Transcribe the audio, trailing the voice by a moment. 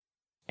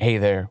Hey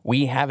there,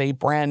 we have a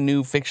brand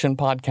new fiction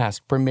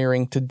podcast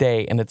premiering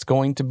today, and it's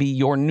going to be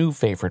your new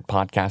favorite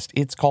podcast.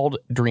 It's called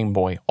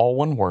Dreamboy, all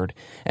one word,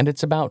 and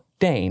it's about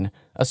Dane,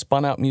 a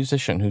spun-out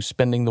musician who's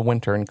spending the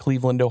winter in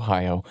Cleveland,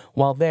 Ohio.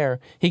 While there,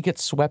 he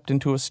gets swept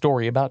into a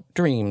story about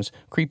dreams,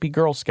 creepy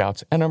Girl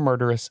Scouts, and a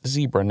murderous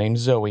zebra named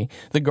Zoe.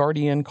 The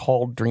Guardian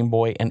called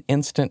Dreamboy an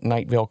instant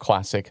Night Vale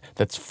classic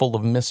that's full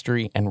of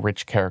mystery and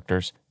rich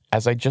characters.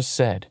 As I just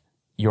said,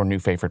 your new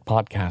favorite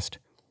podcast.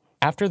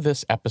 After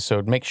this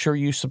episode, make sure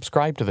you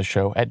subscribe to the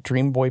show at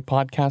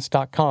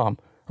dreamboypodcast.com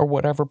or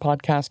whatever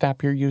podcast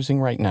app you're using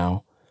right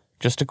now.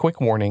 Just a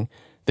quick warning,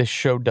 this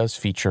show does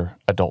feature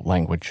adult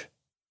language.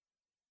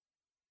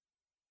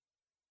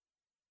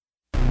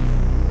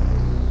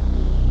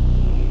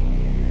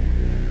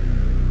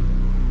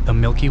 The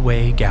Milky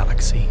Way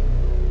Galaxy.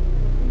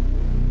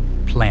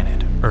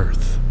 Planet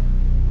Earth.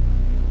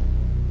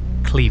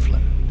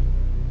 Cleveland,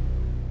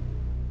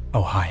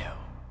 Ohio.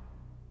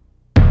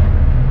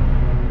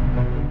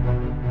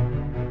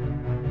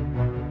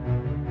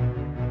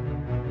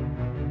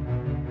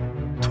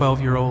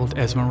 12-year-old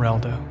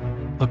Esmerelda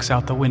looks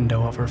out the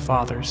window of her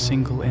father's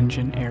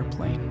single-engine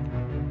airplane.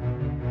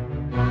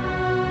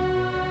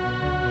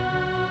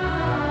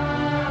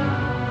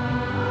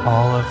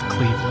 All of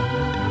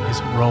Cleveland is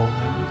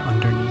rolling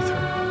underneath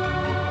her.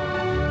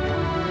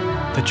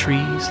 The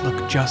trees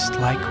look just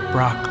like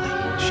broccoli,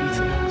 she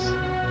thinks.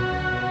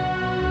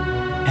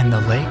 And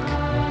the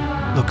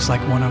lake looks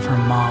like one of her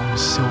mom's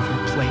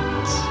silver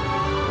plates.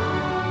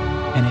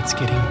 And it's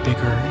getting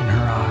bigger in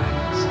her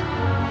eyes.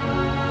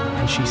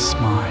 And she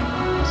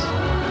smiles.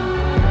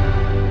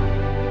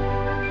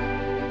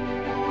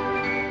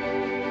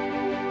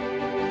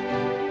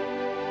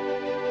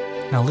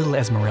 Now, little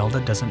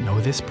Esmerelda doesn't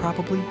know this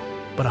probably,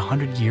 but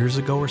 100 years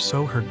ago or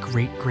so, her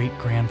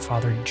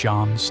great-great-grandfather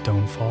John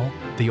Stonefall,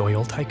 the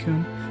oil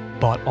tycoon,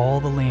 bought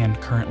all the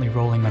land currently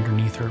rolling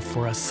underneath her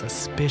for a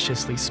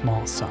suspiciously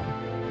small sum.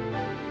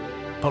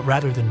 But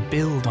rather than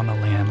build on the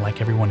land like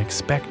everyone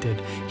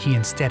expected, he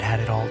instead had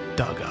it all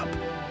dug up,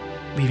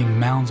 leaving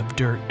mounds of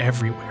dirt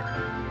everywhere,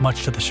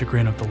 much to the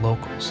chagrin of the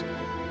locals.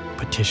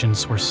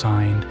 Petitions were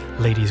signed,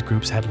 ladies'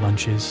 groups had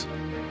lunches.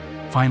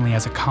 Finally,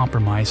 as a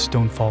compromise,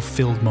 Stonefall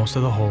filled most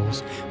of the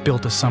holes,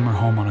 built a summer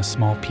home on a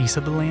small piece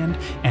of the land,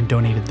 and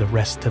donated the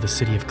rest to the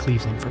city of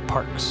Cleveland for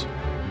parks.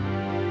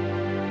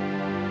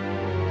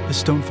 The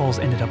Stonefalls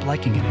ended up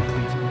liking it in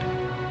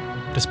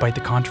Cleveland. Despite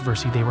the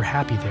controversy, they were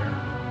happy there,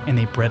 and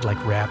they bred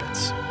like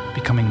rabbits,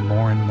 becoming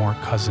more and more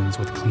cousins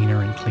with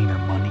cleaner and cleaner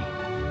money.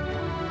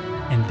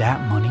 And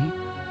that money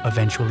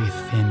eventually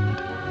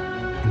thinned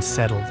and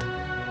settled,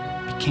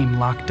 became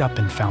locked up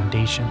in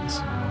foundations,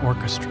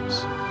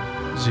 orchestras,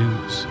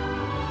 zoos.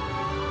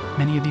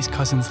 Many of these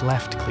cousins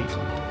left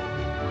Cleveland,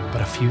 but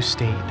a few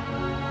stayed,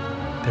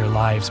 their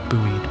lives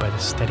buoyed by the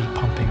steady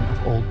pumping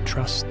of old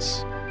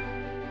trusts.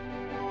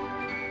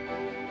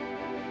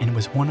 And it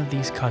was one of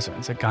these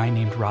cousins, a guy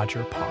named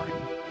Roger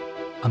Paring,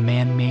 a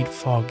man made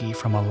foggy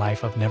from a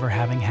life of never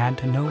having had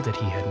to know that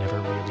he had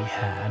never really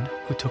had,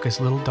 who took his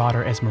little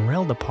daughter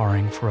Esmerelda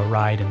Paring for a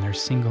ride in their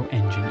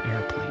single-engine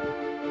airplane.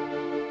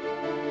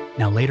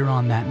 Now later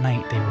on that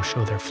night, they will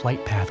show their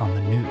flight path on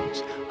the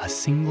news, a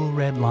single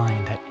red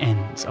line that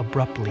ends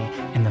abruptly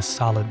in the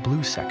solid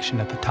blue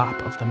section at the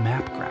top of the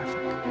map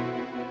graphic.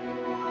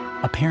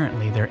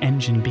 Apparently, their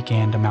engine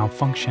began to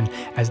malfunction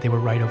as they were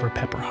right over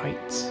Pepper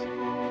Heights,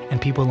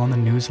 and people on the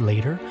news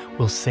later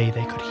will say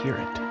they could hear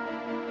it.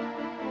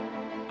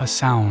 A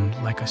sound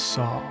like a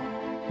saw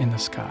in the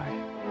sky.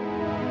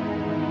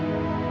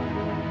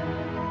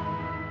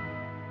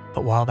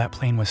 But while that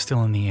plane was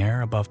still in the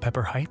air above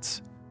Pepper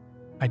Heights,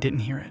 I didn't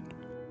hear it.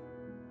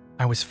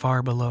 I was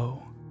far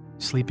below,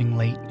 sleeping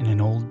late in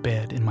an old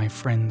bed in my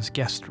friend's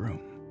guest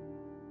room.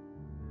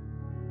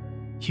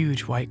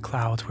 Huge white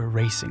clouds were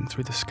racing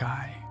through the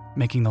sky,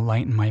 making the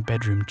light in my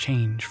bedroom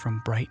change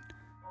from bright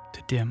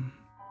to dim,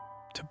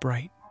 to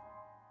bright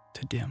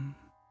to dim.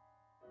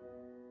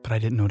 But I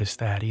didn't notice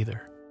that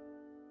either.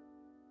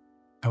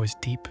 I was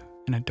deep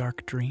in a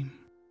dark dream.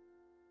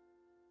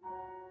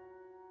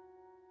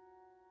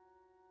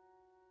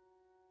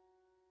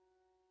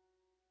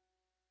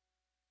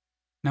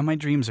 Now, my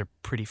dreams are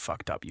pretty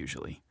fucked up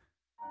usually.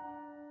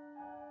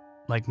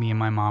 Like me and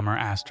my mom are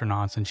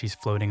astronauts and she's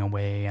floating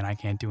away and I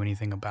can't do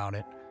anything about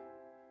it.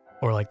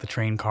 Or like the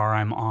train car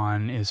I'm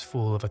on is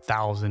full of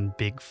 1,000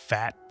 big,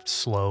 fat,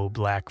 slow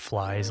black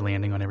flies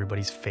landing on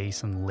everybody's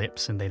face and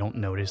lips and they don't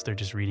notice, they're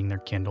just reading their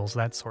Kindles,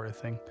 that sort of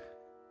thing.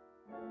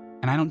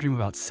 And I don't dream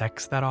about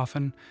sex that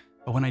often,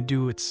 but when I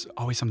do, it's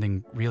always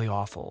something really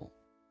awful.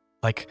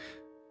 Like,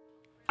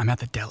 I'm at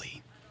the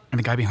deli, and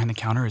the guy behind the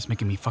counter is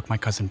making me fuck my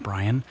cousin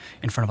Brian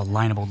in front of a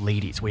line of old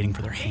ladies waiting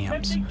for their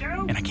hams.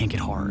 And I can't get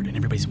hard, and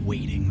everybody's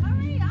waiting.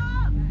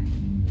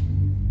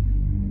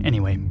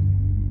 Anyway,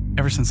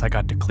 ever since I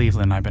got to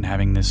Cleveland, I've been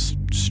having this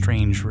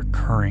strange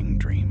recurring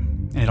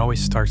dream. And it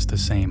always starts the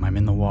same. I'm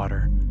in the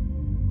water,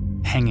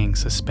 hanging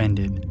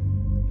suspended,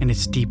 and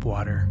it's deep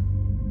water.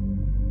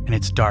 And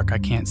it's dark, I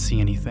can't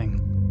see anything.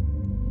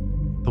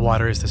 The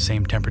water is the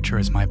same temperature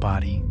as my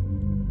body.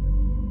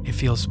 It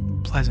feels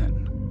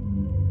pleasant.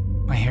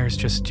 My hair is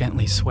just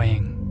gently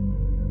swaying,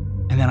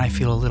 and then I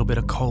feel a little bit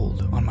of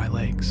cold on my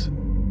legs.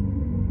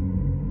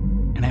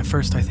 And at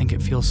first I think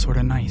it feels sort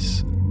of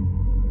nice,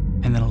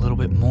 and then a little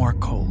bit more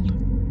cold.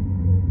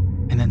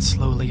 And then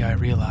slowly I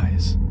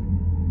realize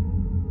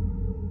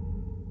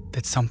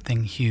that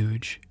something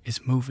huge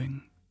is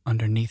moving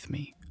underneath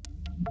me.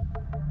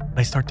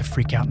 I start to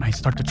freak out and I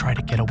start to try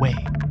to get away,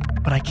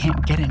 but I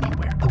can't get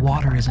anywhere. The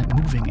water isn't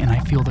moving and I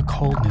feel the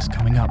coldness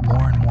coming up,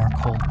 more and more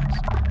coldness.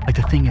 Like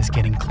the thing is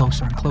getting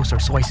closer and closer,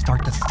 so I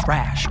start to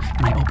thrash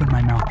and I open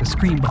my mouth to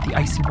scream, but the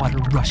icy water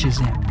rushes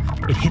in.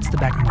 It hits the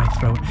back of my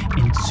throat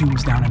and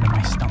zooms down into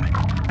my stomach.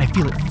 I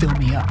feel it fill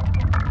me up.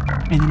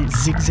 And then it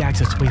zigzags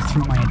its way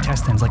through my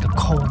intestines like a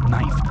cold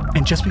knife.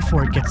 And just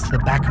before it gets to the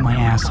back of my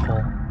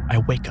asshole, I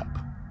wake up.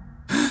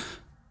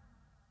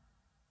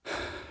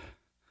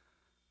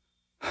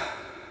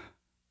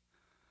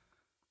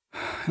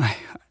 And I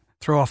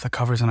throw off the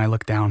covers and I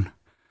look down.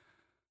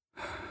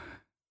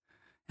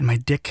 And my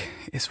dick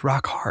is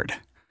rock hard.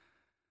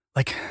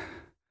 Like,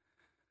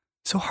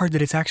 so hard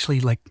that it's actually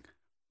like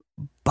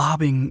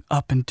bobbing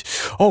up and...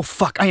 Oh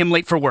fuck, I am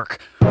late for work.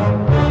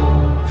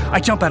 I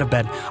jump out of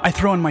bed. I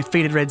throw on my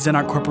faded red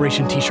Zenart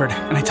Corporation t-shirt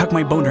and I tuck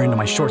my boner into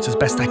my shorts as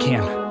best I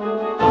can.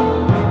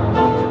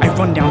 I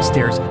run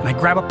downstairs and I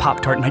grab a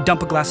Pop-Tart and I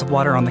dump a glass of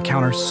water on the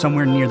counter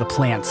somewhere near the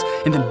plants,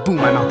 and then boom,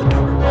 I'm out the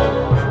door.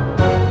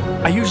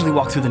 I usually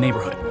walk through the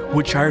neighborhood,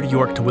 Woodshire to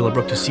York to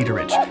Willowbrook to Cedar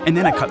Ridge, and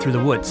then I cut through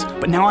the woods.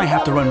 But now I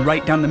have to run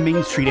right down the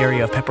Main Street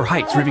area of Pepper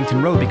Heights,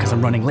 Rivington Road, because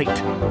I'm running late.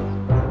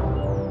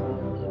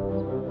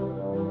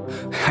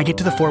 I get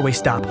to the four-way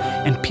stop,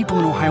 and people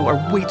in Ohio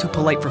are way too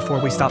polite for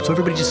four-way stops, so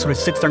everybody just sort of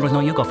sits there and goes, no,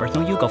 you go first,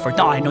 no, you go first,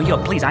 no, I know you,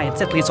 please, I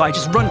insist, please. So I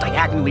just run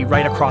diagonally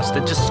right across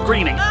it, just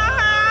screaming.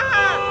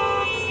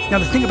 Now,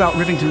 the thing about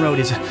Rivington Road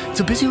is it's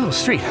a busy little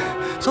street.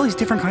 There's all these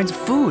different kinds of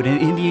food, an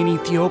Indian,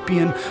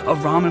 Ethiopian, a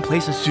ramen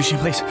place, a sushi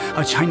place,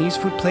 a Chinese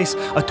food place,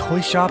 a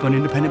toy shop, an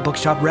independent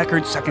bookshop,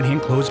 records,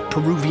 secondhand clothes,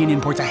 Peruvian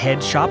imports, a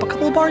head shop, a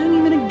couple of bars, and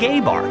even a gay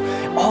bar.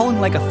 All in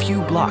like a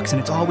few blocks,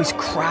 and it's always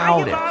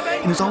crowded.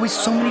 And there's always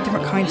so many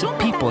different kinds of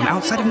people. And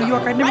outside of New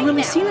York, I'd never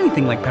really seen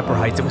anything like Pepper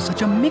Heights. It was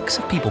such a mix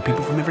of people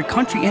from every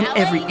country and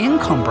every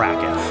income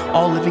bracket,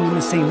 all living in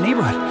the same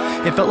neighborhood.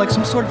 It felt like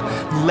some sort of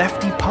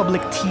lefty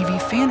public TV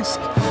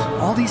fantasy.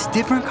 All these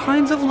different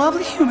kinds of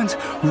lovely humans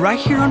right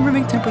here on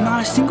Rivington, but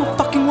not a single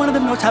fucking one of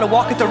them knows how to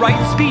walk at the right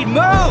speed.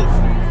 Move!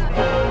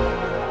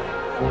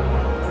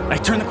 I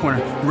turn the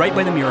corner right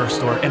by the mirror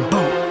store and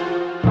boom!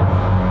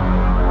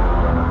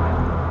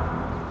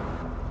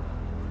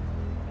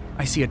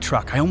 I see a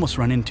truck. I almost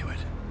run into it.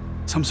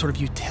 Some sort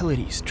of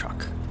utilities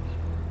truck.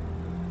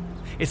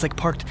 It's like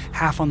parked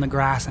half on the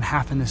grass and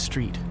half in the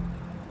street.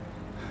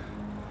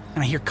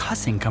 And I hear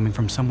cussing coming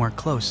from somewhere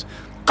close.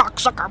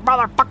 Cocksucker,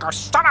 motherfucker,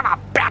 son of a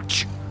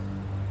bitch!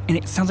 And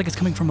it sounds like it's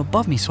coming from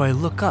above me, so I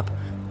look up,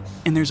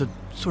 and there's a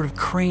sort of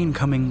crane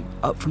coming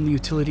up from the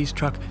utilities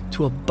truck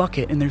to a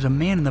bucket, and there's a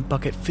man in the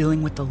bucket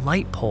filling with the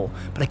light pole,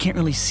 but I can't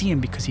really see him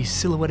because he's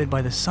silhouetted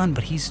by the sun,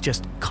 but he's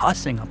just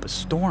cussing up a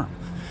storm.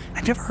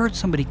 I've never heard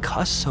somebody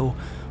cuss so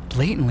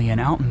blatantly and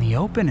out in the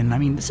open, and I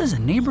mean, this is a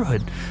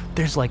neighborhood.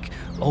 There's like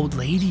old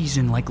ladies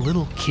and like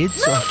little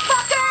kids.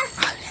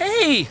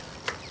 Hey!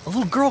 A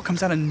little girl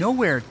comes out of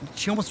nowhere.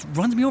 She almost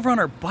runs me over on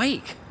her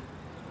bike.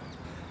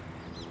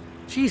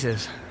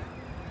 Jesus.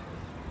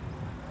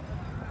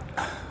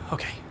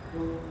 Okay.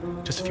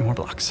 Just a few more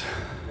blocks.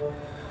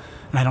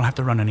 And I don't have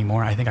to run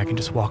anymore. I think I can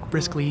just walk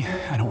briskly.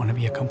 I don't want to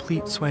be a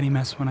complete sweaty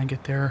mess when I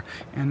get there.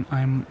 And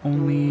I'm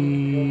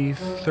only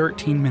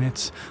 13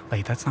 minutes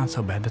late. That's not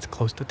so bad. That's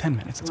close to 10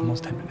 minutes. It's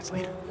almost 10 minutes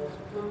late.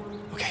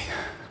 Okay.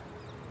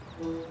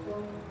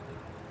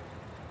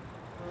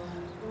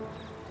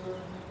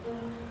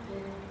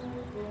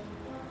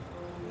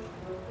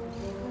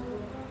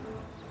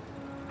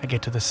 I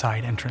get to the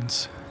side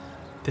entrance.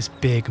 This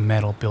big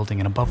metal building,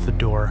 and above the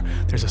door,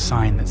 there's a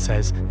sign that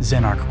says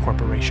Zenark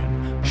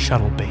Corporation,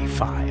 Shuttle Bay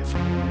 5.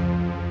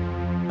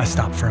 I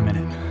stop for a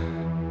minute.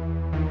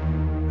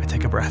 I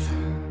take a breath.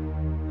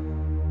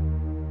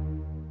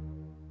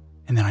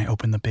 And then I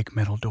open the big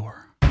metal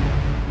door.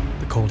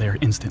 The cold air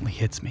instantly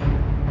hits me.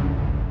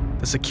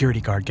 The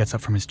security guard gets up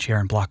from his chair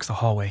and blocks the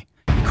hallway.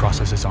 He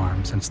crosses his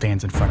arms and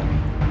stands in front of me.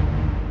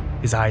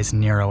 His eyes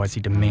narrow as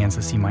he demands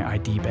to see my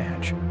ID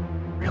badge.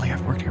 Really,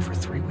 I've worked here for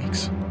 3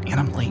 weeks, and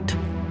I'm late.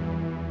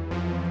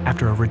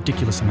 After a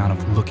ridiculous amount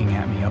of looking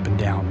at me up and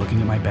down,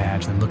 looking at my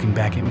badge, then looking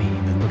back at me,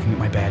 and then looking at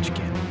my badge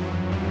again,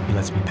 he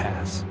lets me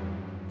pass.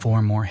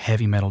 4 more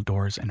heavy metal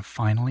doors, and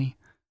finally,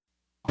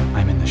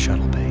 I'm in the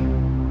shuttle bay.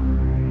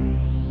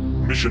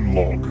 Mission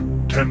log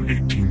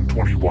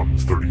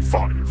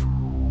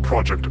 10/18/21/35.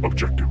 Project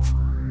objective: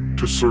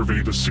 to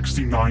survey the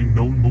 69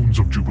 known moons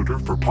of Jupiter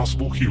for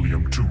possible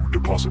helium-2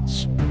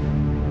 deposits.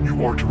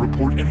 You are to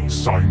report any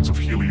signs of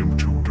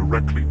helium-2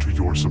 directly to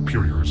your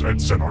superiors at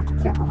Zenark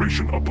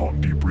Corporation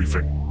upon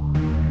debriefing.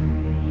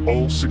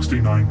 All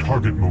 69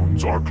 target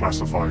moons are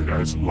classified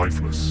as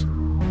lifeless,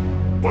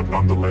 but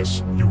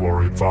nonetheless, you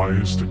are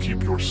advised to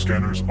keep your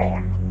scanners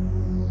on.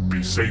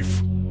 Be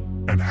safe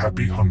and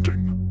happy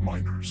hunting,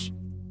 miners.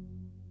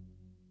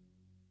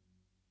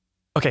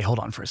 Okay, hold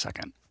on for a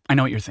second. I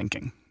know what you're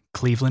thinking.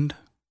 Cleveland?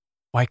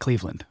 Why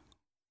Cleveland?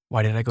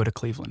 Why did I go to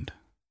Cleveland?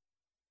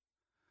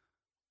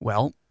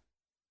 Well,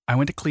 I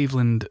went to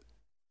Cleveland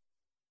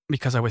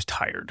because I was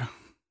tired.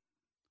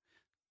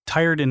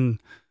 Tired in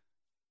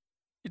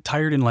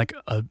like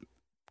a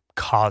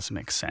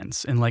cosmic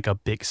sense, in like a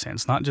big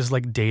sense, not just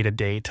like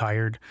day-to-day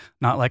tired,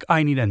 not like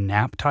I need a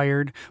nap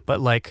tired, but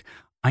like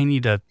I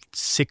need a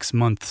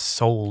 6-month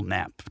soul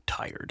nap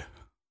tired.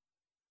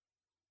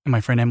 And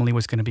my friend Emily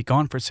was going to be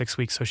gone for 6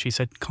 weeks, so she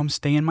said, come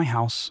stay in my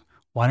house,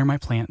 water my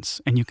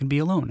plants, and you can be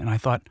alone. And I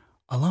thought,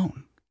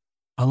 alone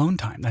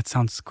time, that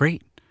sounds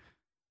great.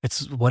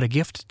 It's what a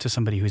gift to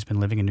somebody who's been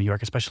living in New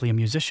York, especially a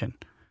musician.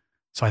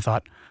 So I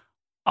thought,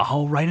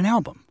 I'll write an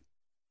album.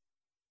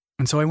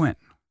 And so I went.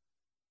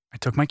 I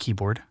took my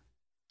keyboard,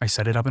 I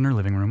set it up in her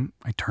living room,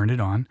 I turned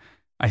it on,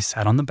 I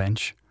sat on the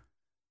bench,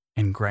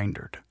 and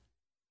grindered.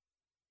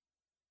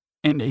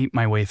 And ate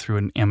my way through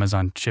an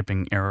Amazon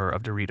shipping error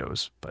of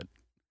Doritos, but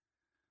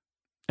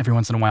every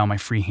once in a while my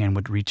free hand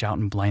would reach out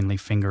and blindly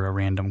finger a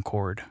random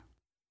chord.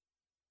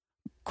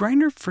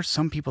 Grinder for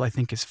some people I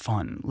think is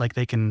fun, like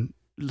they can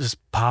just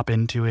pop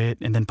into it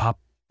and then pop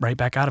right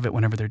back out of it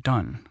whenever they're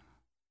done.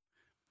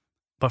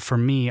 But for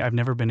me, I've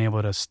never been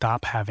able to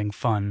stop having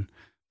fun,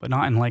 but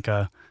not in like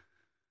a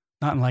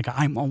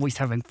I'm always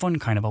having fun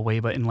kind of a way,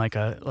 but in like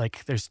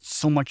there's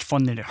so much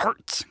fun that it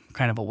hurts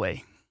kind of a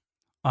way.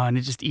 And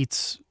it just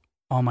eats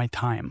all my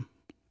time,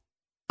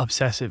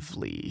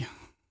 obsessively.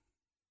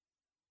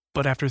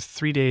 But after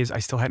 3 days, I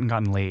still hadn't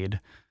gotten laid,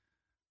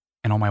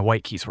 and all my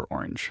white keys were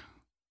orange.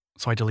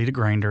 So I deleted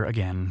Grindr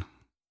again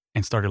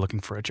and started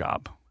looking for a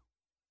job.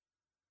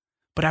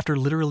 But after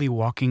literally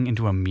walking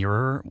into a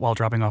mirror while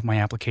dropping off my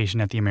application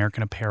at the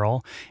American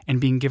Apparel and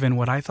being given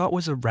what I thought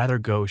was a rather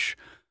gauche,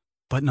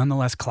 but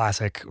nonetheless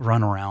classic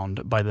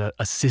runaround by the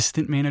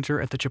assistant manager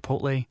at the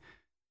Chipotle,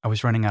 I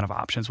was running out of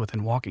options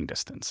within walking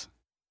distance.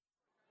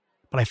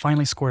 But I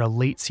finally scored a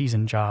late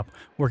season job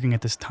working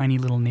at this tiny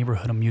little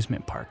neighborhood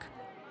amusement park.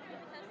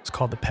 It's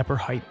called the Pepper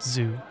Heights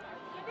Zoo.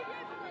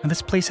 And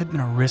this place had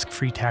been a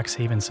risk-free tax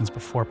haven since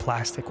before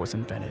plastic was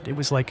invented. It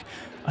was like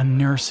a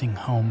nursing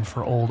home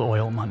for old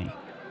oil money.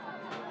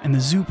 And the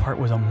zoo part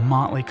was a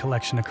motley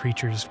collection of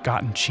creatures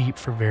gotten cheap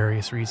for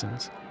various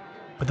reasons.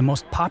 But the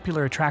most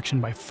popular attraction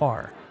by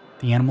far,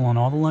 the animal on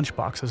all the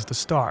lunchboxes, the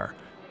star,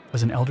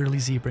 was an elderly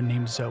zebra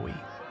named Zoe.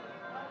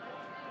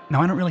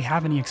 Now, I don't really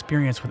have any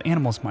experience with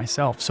animals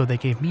myself, so they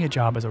gave me a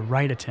job as a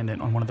ride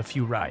attendant on one of the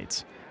few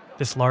rides,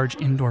 this large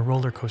indoor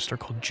roller coaster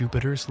called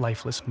Jupiter's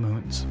Lifeless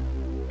Moons.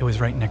 It was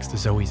right next to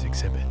Zoe's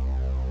exhibit.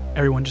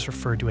 Everyone just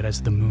referred to it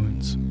as the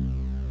Moons.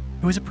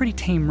 It was a pretty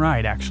tame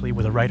ride, actually,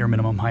 with a rider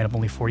minimum height of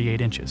only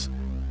 48 inches,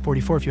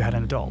 44 if you had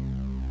an adult.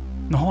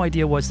 And the whole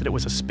idea was that it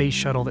was a space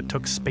shuttle that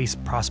took space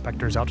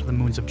prospectors out to the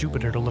moons of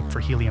Jupiter to look for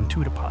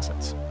helium-2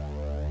 deposits.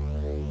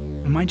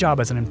 And my job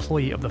as an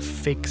employee of the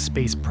fake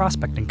space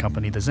prospecting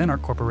company, the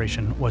Xenarch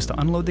Corporation, was to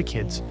unload the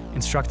kids,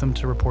 instruct them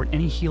to report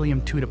any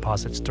helium-2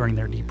 deposits during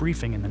their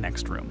debriefing in the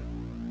next room.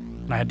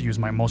 And I had to use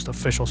my most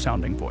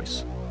official-sounding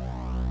voice.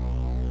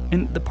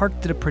 And the park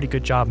did a pretty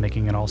good job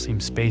making it all seem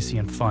spacey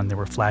and fun. There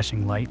were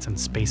flashing lights and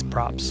space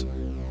props.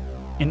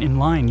 And in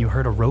line, you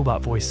heard a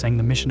robot voice saying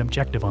the mission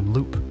objective on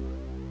loop.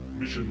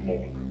 Mission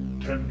log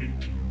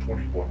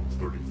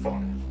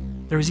 10/18/21/35.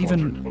 There was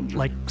even,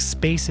 like,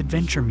 space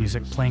adventure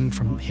music playing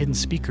from hidden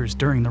speakers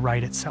during the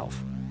ride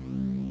itself.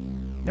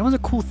 That was a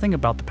cool thing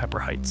about the Pepper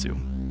Heights Zoo.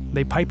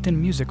 They piped in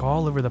music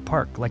all over the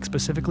park, like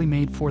specifically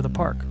made for the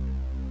park.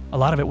 A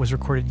lot of it was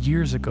recorded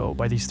years ago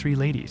by these 3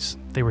 ladies.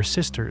 They were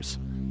sisters.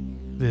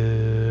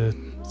 The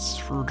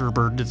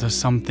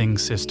something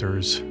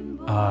sisters.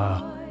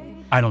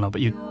 I don't know,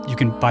 but you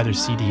can buy their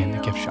CD in the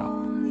gift shop.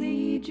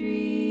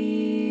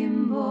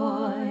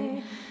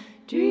 Dreamboy,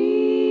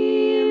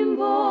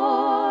 Dreamboy,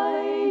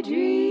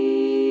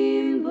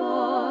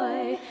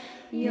 Dreamboy,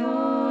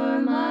 you're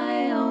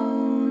my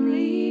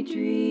only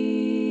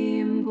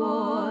dream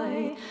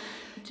boy.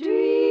 Dreams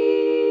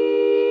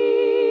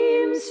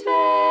fade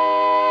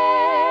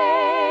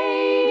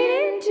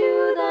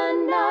into the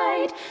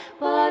night,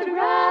 but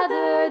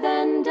rather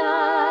than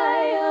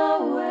die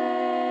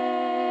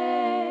away,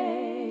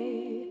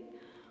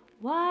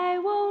 why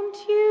won't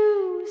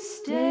you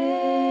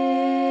stay?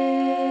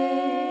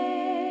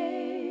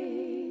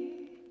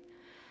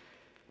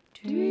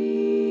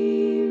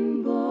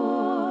 Dream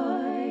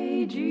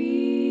boy,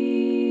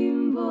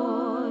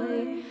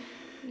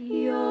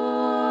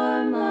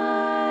 you're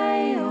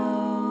my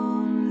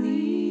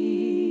only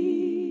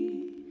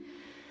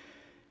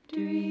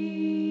dream.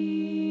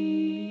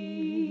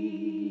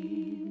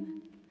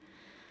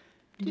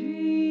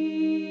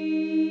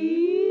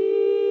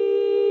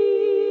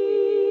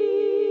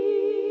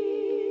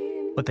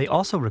 But they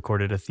also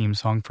recorded a theme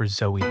song for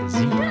Zoe the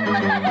zebra.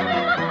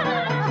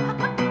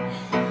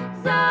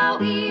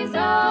 Zoe,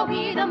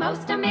 Zoe, the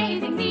most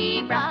amazing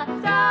zebra.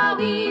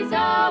 Zoe,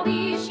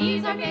 Zoe,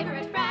 she's our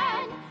favorite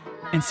friend.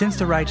 And since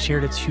the ride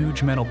shared its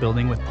huge metal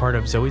building with part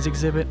of Zoe's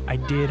exhibit, I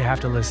did have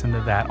to listen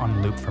to that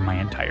on loop for my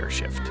entire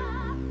shift.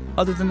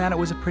 Other than that, it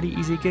was a pretty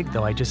easy gig,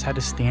 though. I just had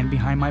to stand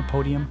behind my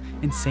podium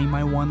and say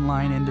my one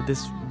line into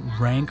this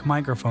rank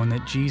microphone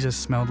that Jesus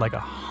smelled like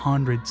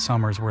 100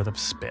 summers worth of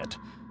spit.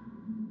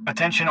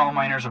 Attention all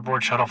miners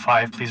aboard Shuttle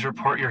 5, please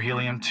report your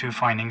helium-2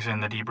 findings in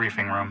the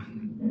debriefing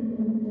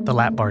room. The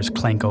lap bars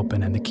clank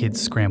open and the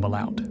kids scramble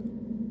out.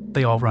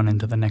 They all run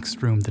into the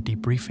next room, the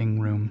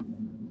debriefing room.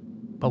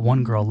 But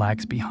one girl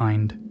lags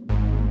behind.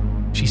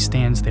 She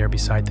stands there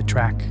beside the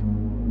track.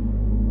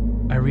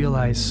 I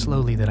realize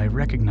slowly that I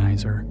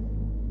recognize her.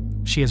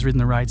 She has ridden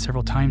the ride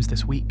several times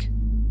this week.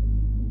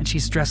 And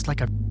she's dressed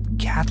like a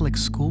Catholic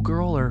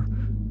schoolgirl, or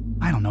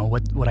I don't know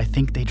what I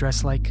think they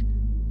dress like.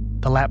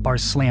 The lap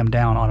bars slam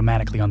down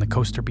automatically on the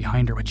coaster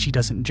behind her, but she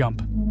doesn't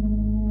jump.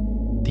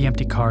 The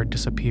empty car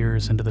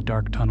disappears into the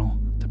dark tunnel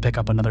to pick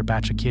up another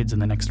batch of kids in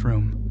the next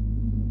room,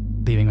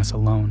 leaving us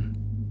alone.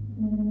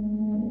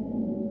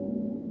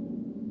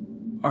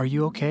 Are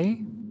you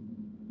okay?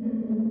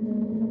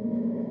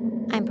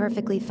 I'm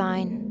perfectly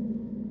fine.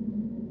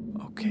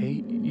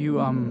 Okay,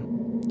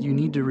 you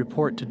need to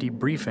report to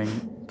debriefing.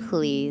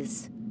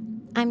 Please.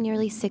 I'm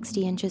nearly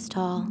 60 inches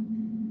tall.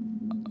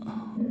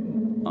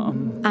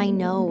 I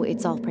know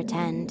it's all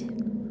pretend.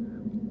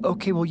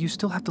 Okay, well, you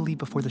still have to leave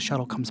before the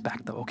shuttle comes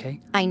back, though, okay?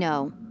 I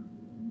know.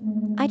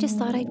 I just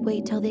thought I'd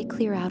wait till they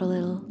clear out a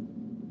little.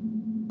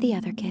 The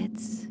other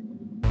kids.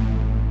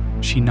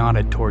 She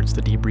nodded towards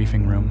the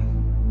debriefing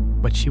room,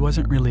 but she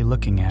wasn't really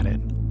looking at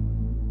it.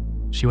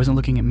 She wasn't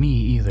looking at me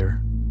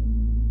either.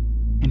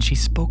 And she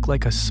spoke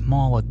like a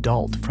small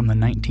adult from the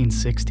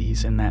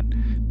 1960s in that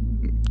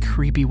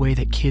creepy way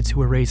that kids who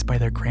were raised by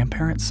their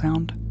grandparents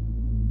sound.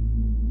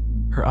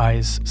 Her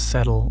eyes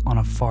settle on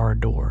a far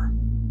door.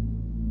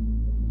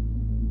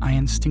 I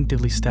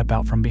instinctively step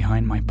out from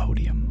behind my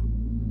podium.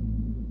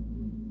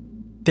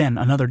 Then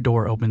another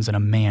door opens and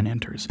a man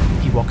enters.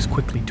 He walks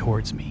quickly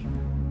towards me.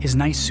 His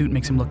nice suit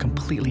makes him look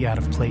completely out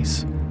of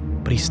place,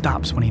 but he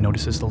stops when he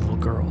notices the little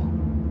girl.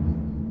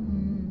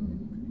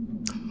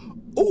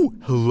 Oh,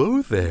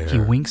 hello there. He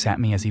winks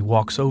at me as he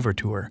walks over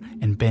to her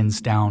and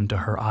bends down to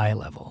her eye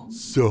level.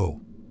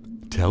 So,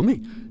 tell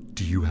me,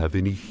 do you have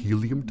any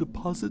helium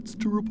deposits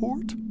to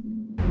report?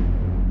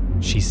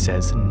 She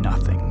says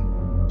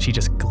nothing. She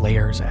just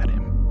glares at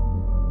him.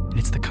 And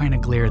it's the kind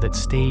of glare that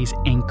stays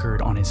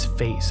anchored on his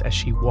face as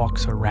she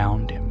walks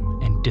around him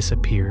and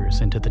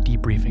disappears into the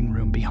debriefing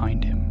room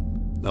behind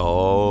him.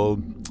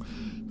 Oh,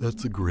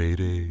 that's a great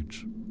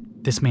age.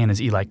 This man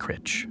is Eli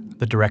Critch,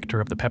 the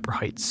director of the Pepper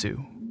Heights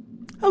Zoo.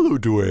 Hello,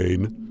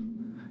 Dwayne.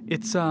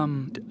 It's,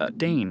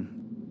 Dane,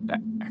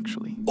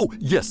 actually. Oh,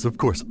 yes, of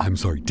course. I'm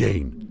sorry,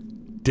 Dane.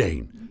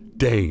 Dane.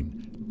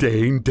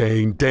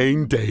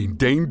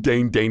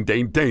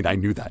 I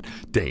knew that.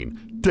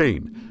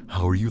 Dane,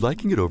 how are you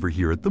liking it over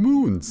here at the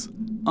Moons?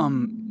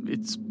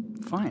 It's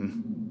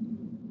fine.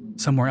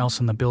 Somewhere else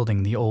in the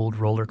building, the old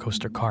roller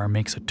coaster car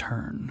makes a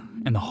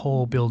turn, and the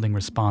whole building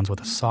responds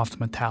with a soft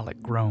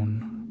metallic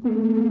groan.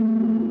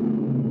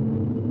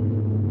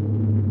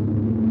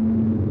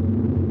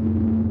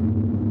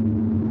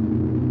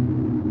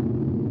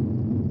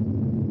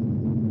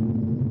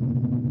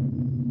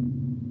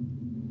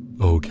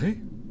 Okay.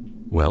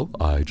 Well,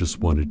 I just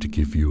wanted to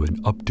give you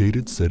an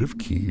updated set of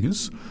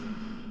keys.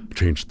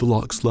 Changed the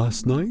locks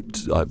last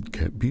night. I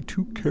can't be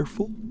too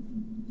careful.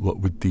 What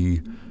with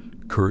the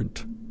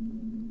current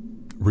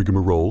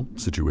rigmarole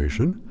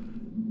situation.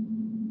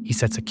 He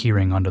sets a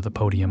keyring onto the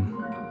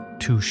podium,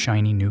 2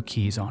 shiny new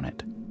keys on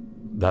it.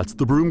 That's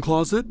the broom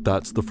closet,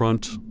 that's the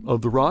front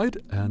of the ride,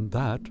 and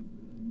that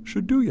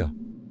should do ya.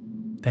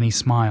 Then he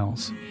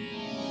smiles,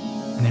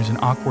 and there's an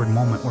awkward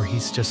moment where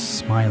he's just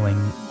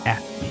smiling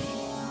at me.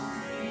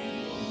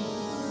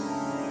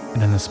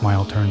 And then the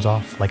smile turns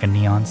off like a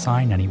neon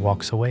sign and he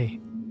walks away.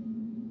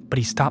 But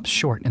he stops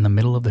short in the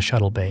middle of the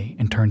shuttle bay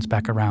and turns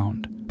back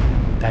around,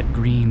 that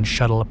green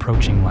shuttle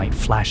approaching light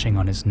flashing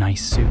on his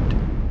nice suit.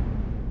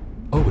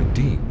 Oh,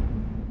 indeed.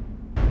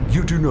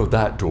 You do know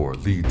that door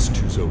leads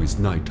to Zoe's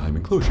nighttime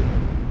enclosure,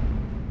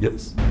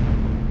 yes?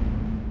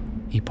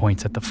 He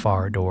points at the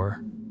far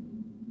door.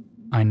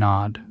 I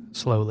nod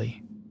slowly.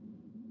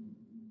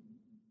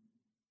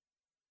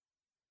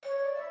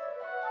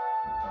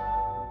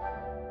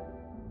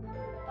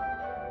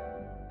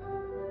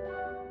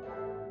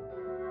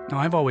 Now,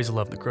 I've always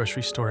loved the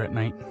grocery store at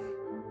night.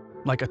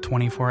 Like a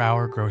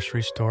 24-hour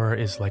grocery store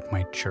is like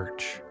my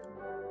church.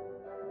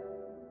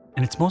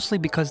 And it's mostly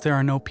because there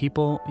are no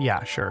people,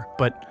 yeah, sure,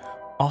 but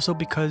also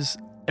because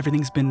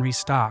everything's been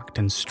restocked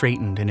and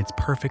straightened and it's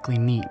perfectly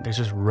neat. There's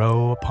just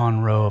row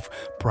upon row of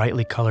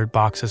brightly colored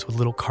boxes with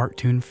little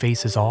cartoon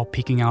faces all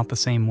peeking out the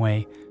same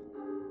way.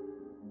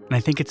 And I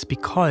think it's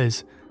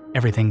because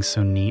everything's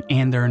so neat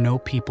and there are no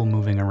people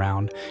moving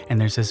around and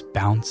there's this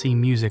bouncy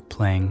music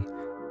playing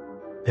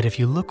that if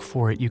you look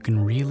for it, you can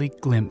really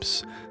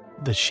glimpse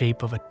the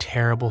shape of a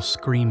terrible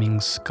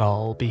screaming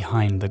skull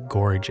behind the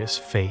gorgeous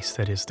face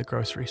that is the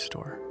grocery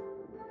store.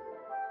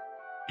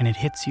 And it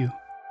hits you.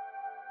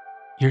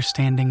 You're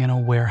standing in a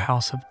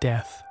warehouse of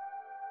death,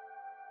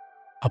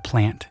 a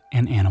plant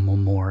and animal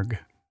morgue.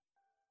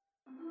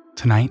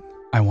 Tonight,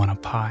 I want a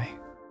pie,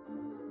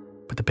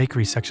 but the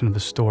bakery section of the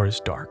store is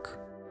dark,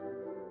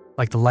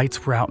 like the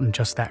lights were out in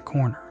just that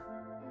corner.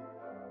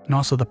 And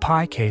also the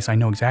pie case, I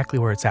know exactly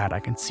where it's at. I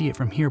can see it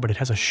from here, but it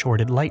has a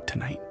shorted light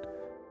tonight,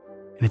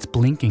 and it's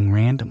blinking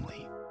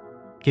randomly,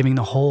 giving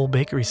the whole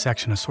bakery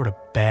section a sort of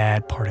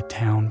bad part of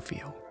town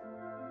feel.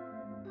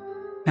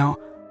 Now,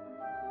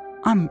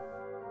 I'm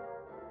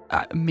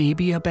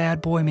maybe a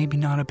bad boy, maybe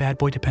not a bad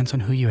boy, depends on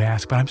who you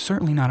ask, but I'm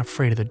certainly not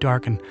afraid of the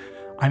dark, and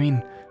I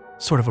mean,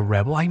 sort of a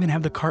rebel. I even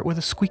have the cart with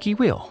a squeaky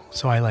wheel,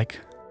 so I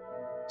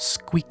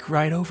squeak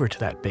right over to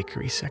that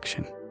bakery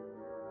section.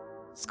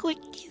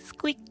 Squeaky,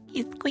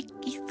 squeaky,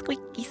 squeaky,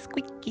 squeaky,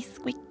 squeaky,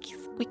 squeaky,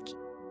 squeaky.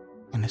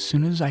 And as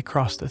soon as I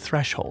cross the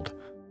threshold,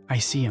 I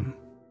see him,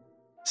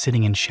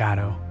 sitting in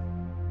shadow.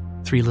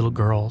 3 little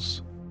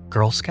girls,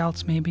 Girl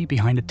Scouts maybe,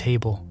 behind a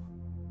table.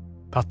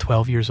 About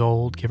 12 years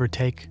old, give or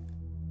take.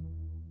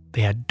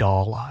 They had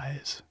doll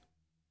eyes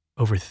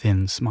over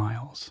thin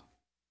smiles.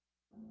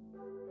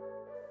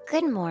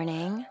 Good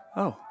morning.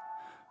 Oh,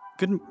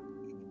 good.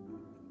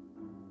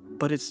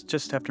 But it's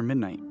just after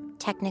midnight.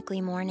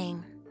 Technically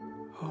morning.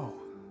 Oh,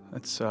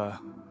 that's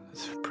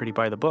pretty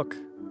by the book.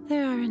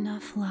 There are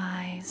enough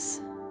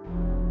lies.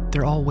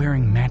 They're all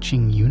wearing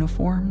matching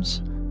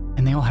uniforms,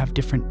 and they all have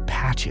different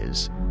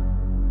patches.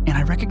 And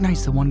I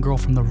recognize the one girl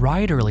from the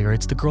ride earlier.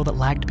 It's the girl that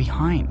lagged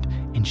behind,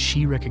 and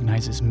she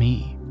recognizes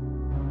me.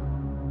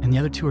 And the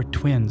other 2 are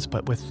twins,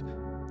 but with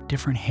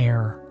different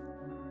hair.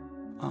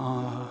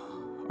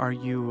 Are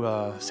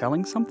you,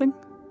 selling something?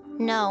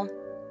 No.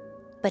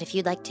 But if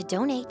you'd like to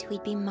donate,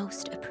 we'd be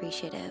most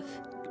appreciative.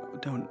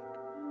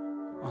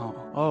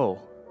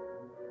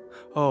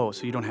 Oh,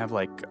 so you don't have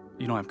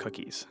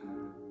cookies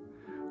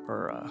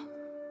or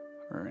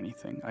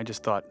anything. I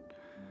just thought,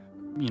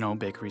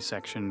 bakery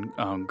section,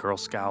 Girl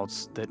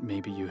Scouts, that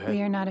maybe you had.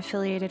 We are not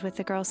affiliated with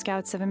the Girl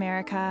Scouts of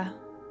America.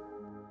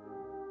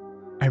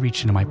 I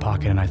reached into my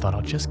pocket and I thought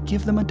I'll just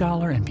give them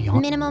 $1 and be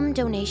on. Minimum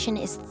donation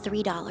is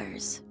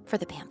 $3 for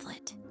the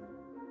pamphlet.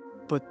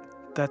 But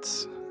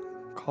that's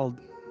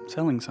called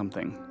selling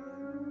something.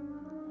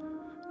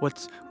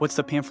 What's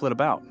the pamphlet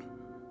about?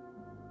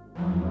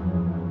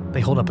 They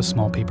hold up a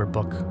small paper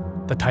book,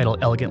 the title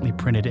elegantly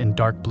printed in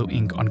dark blue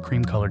ink on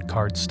cream-colored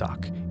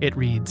cardstock. It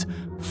reads,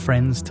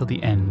 Friends Till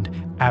the End,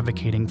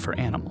 Advocating for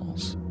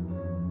Animals.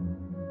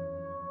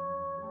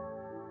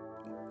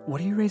 What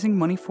are you raising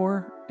money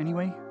for,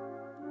 anyway?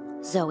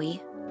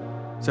 Zoe.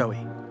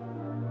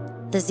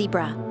 The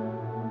zebra.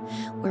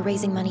 We're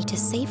raising money to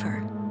save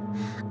her.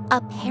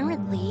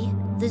 Apparently,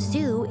 the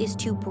zoo is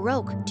too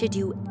broke to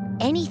do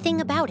anything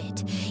about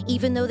it,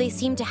 even though they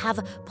seem to have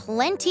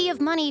plenty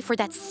of money for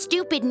that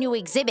stupid new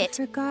exhibit.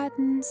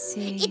 Forgotten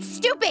sea. It's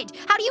stupid!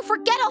 How do you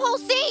forget a whole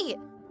sea?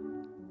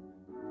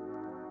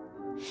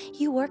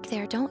 You work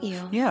there, don't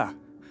you? Yeah.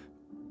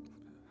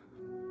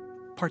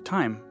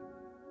 Part-time.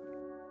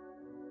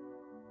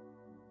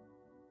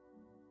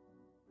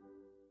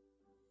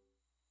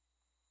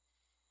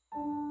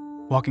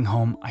 Walking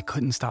home, I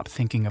couldn't stop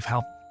thinking of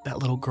how that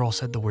little girl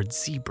said the word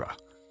zebra.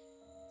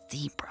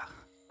 Zebra.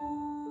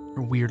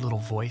 Her weird little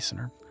voice and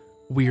her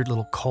weird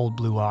little cold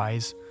blue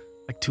eyes,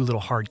 like 2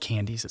 little hard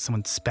candies that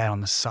someone spat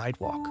on the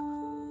sidewalk.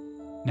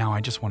 Now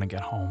I just want to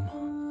get home.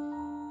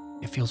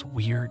 It feels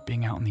weird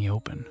being out in the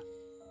open,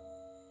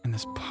 and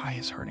this pie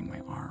is hurting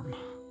my arm.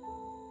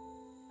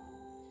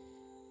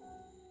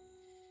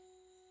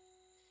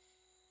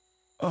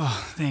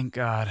 Oh, thank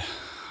God.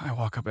 I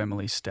walk up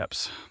Emily's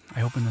steps.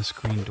 I open the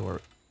screen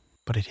door,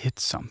 but it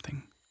hits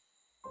something.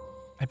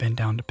 I bend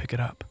down to pick it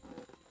up.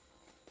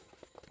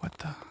 What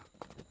the?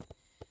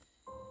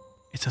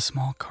 It's a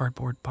small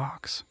cardboard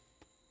box.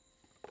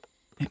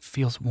 It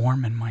feels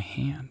warm in my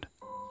hand.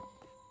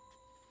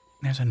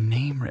 There's a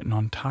name written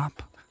on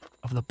top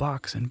of the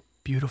box in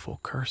beautiful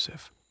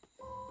cursive.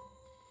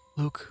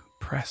 Luke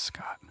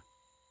Prescott.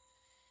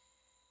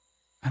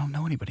 I don't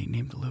know anybody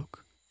named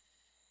Luke.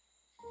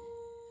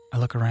 I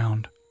look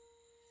around.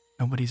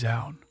 Nobody's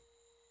out.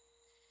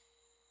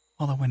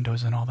 All the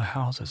windows in all the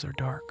houses are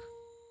dark.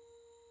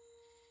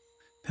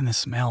 Then the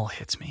smell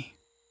hits me.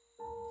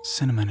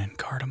 Cinnamon and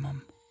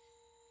cardamom.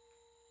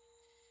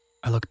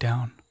 I look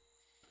down.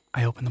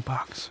 I open the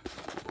box.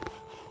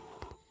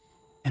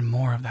 And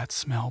more of that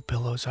smell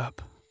billows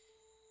up.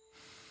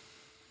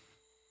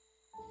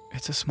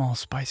 It's a small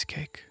spice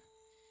cake.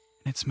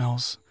 And it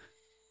smells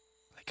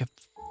like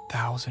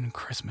 1,000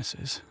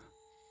 Christmases.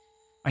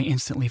 I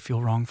instantly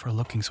feel wrong for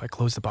looking, so I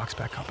close the box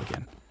back up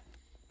again.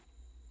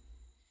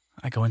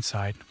 I go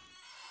inside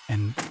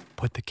and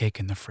put the cake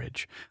in the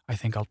fridge. I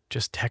think I'll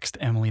just text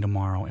Emily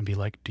tomorrow and be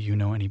like, do you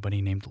know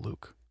anybody named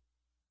Luke?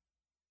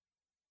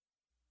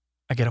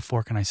 I get a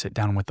fork and I sit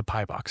down with the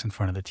pie box in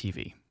front of the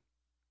TV.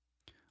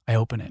 I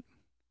open it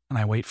and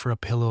I wait for a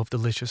pillow of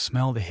delicious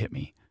smell to hit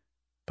me,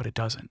 but it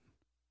doesn't.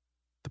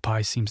 The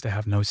pie seems to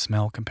have no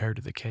smell compared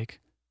to the cake.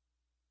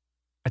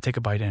 I take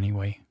a bite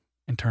anyway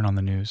and turn on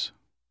the news.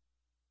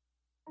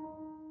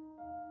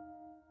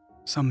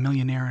 Some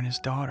millionaire and his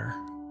daughter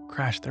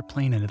crashed their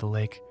plane into the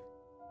lake.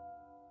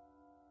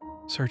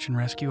 Search and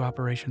rescue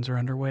operations are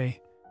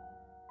underway.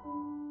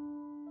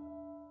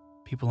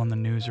 People on the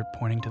news are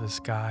pointing to the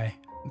sky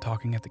and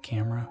talking at the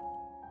camera.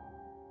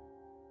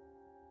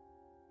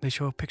 They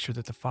show a picture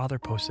that the father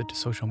posted to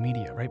social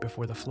media right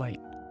before the flight.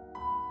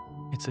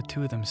 It's the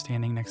two of them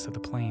standing next to the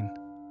plane,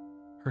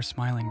 her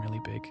smiling really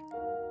big.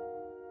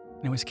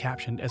 And it was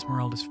captioned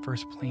Esmerelda's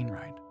first plane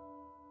ride.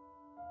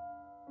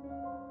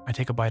 I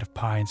take a bite of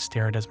pie and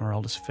stare at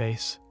Esmerelda's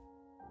face.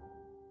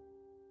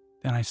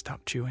 Then I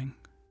stop chewing.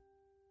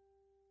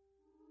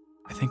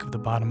 I think of the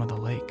bottom of the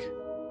lake.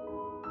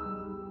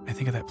 I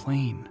think of that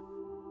plane,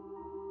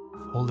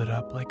 folded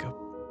up like a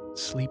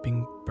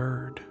sleeping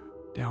bird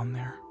down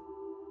there.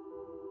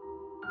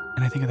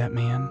 And I think of that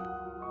man,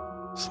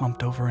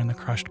 slumped over in the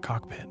crushed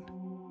cockpit,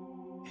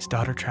 his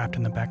daughter trapped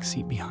in the back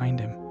seat behind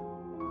him.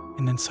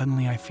 And then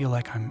suddenly I feel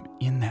like I'm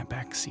in that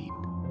back seat,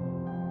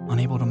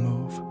 unable to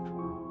move,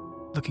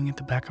 looking at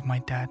the back of my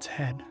dad's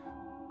head,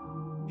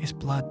 his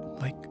blood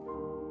like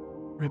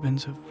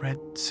ribbons of red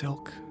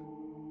silk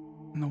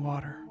in the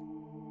water.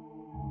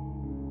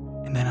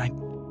 And then I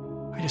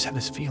just have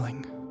this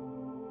feeling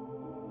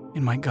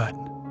in my gut.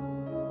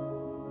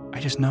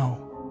 I just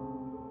know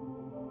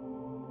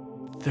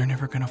they're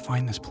never going to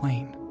find this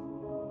plane.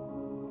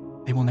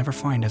 They will never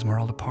find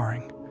Esmerelda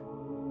Paring.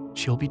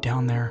 She'll be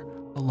down there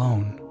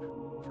alone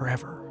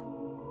forever.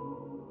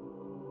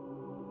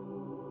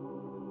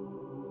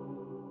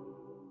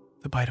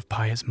 The bite of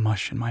pie is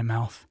mush in my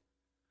mouth.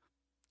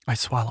 I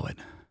swallow it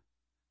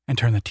and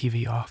turn the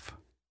TV off.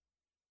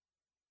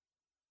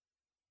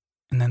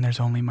 And then there's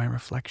only my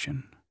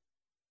reflection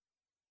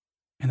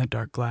in the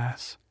dark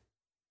glass,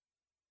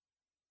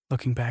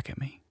 looking back at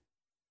me.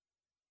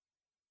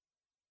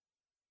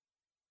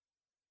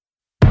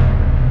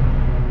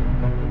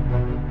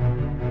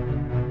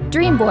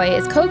 Dreamboy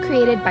is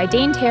co-created by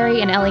Dane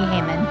Terry and Ellie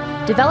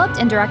Heyman, developed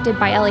and directed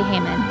by Ellie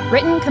Heyman,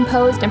 written,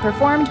 composed, and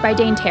performed by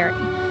Dane Terry,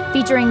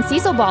 featuring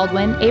Cecil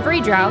Baldwin,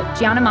 Avery Drought,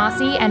 Gianna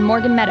Mossi, and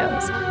Morgan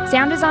Meadows.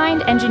 Sound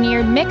designed,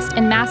 engineered, mixed,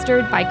 and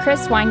mastered by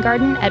Chris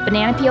Weingarten at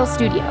Banana Peel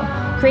Studio.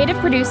 Creative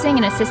producing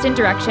and assistant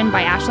direction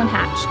by Ashlyn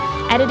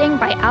Hatch. Editing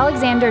by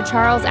Alexander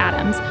Charles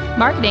Adams.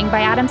 Marketing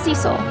by Adam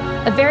Cecil.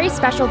 A very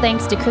special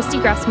thanks to Christy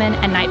Gressman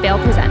and Night Vale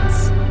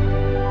Presents.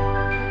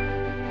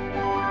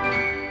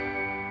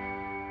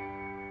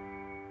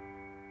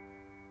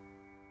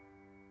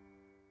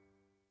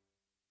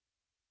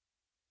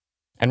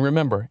 And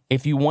remember,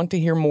 if you want to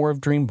hear more of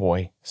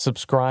Dreamboy,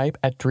 subscribe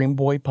at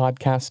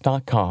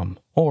dreamboypodcast.com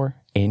or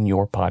in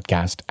your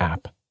podcast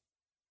app.